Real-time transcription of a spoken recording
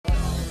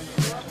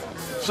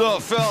So,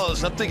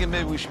 fellas, I'm thinking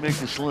maybe we should make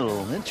this a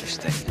little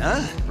interesting,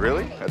 huh?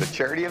 Really? At a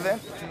charity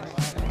event?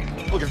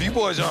 Look, if you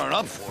boys aren't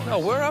up for it. No,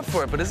 we're up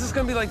for it, but is this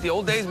gonna be like the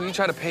old days where you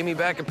try to pay me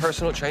back in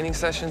personal training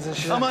sessions and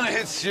shit? I'm on a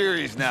hit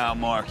series now,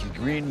 Marky.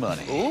 Green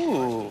money.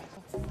 Ooh.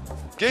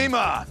 Game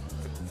on.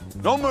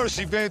 No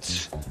mercy,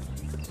 Vince.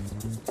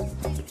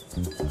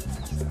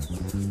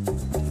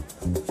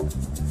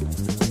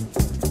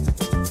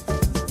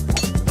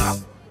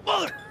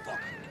 Motherfucker!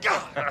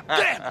 God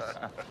damn!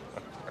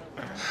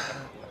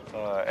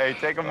 Hey,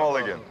 take a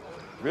mulligan.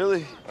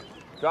 Really?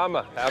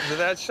 Drama. After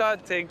that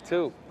shot, take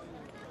two.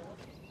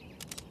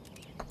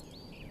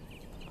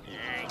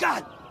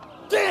 God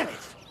damn it!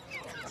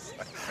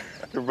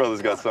 Your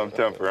brother's got some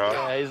temper, huh?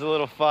 Yeah, he's a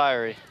little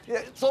fiery. Yeah,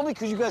 it's only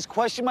because you guys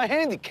questioned my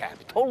handicap.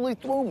 It totally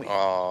threw me.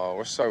 Oh,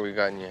 we're sorry we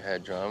got in your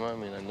head, Drama. I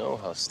mean, I know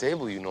how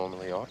stable you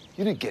normally are.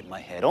 You didn't get in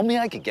my head. Only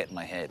I could get in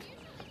my head.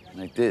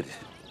 And I did.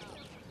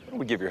 Why don't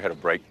we give your head a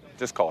break?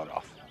 Just call it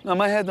off. No,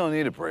 my head don't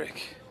need a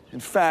break. In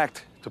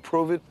fact, to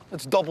prove it,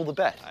 let's double the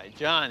bet. All right,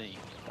 Johnny.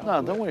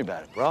 No, don't worry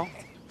about it, bro.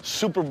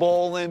 Super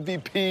Bowl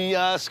MVP,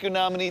 Oscar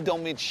nominee,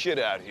 don't mean shit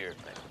out here.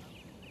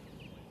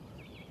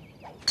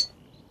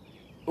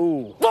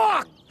 Ooh.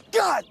 Fuck!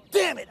 God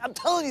damn it! I'm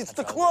telling you, it's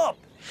the club.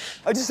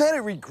 I just had it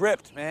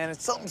re-gripped, man.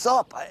 Something's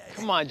up.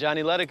 Come on,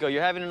 Johnny, let it go.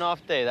 You're having an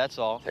off day, that's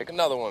all. Take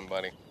another one,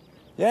 buddy.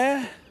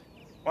 Yeah?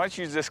 Why don't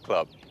you use this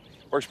club?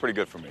 Works pretty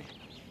good for me.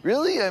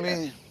 Really? I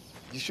mean,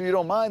 you sure you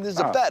don't mind? This is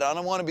a bet. I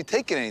don't want to be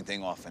taking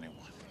anything off anyone.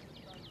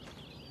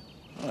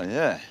 Oh,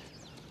 yeah.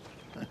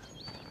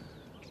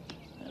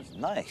 That's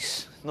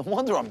nice. No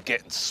wonder I'm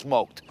getting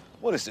smoked.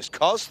 What is this,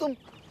 custom?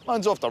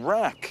 Mine's off the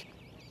rack.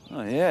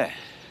 Oh, yeah.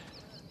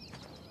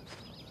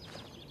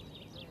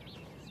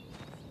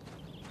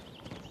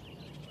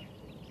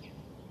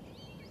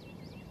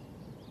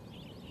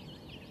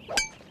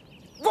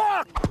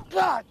 Fuck!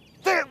 God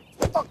damn!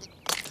 Fuck!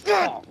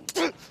 God!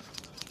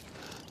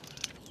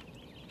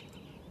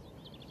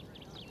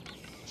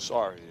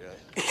 Sorry,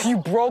 You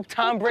broke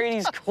Tom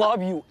Brady's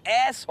club, you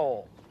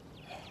asshole.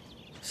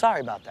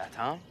 Sorry about that,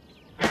 Tom.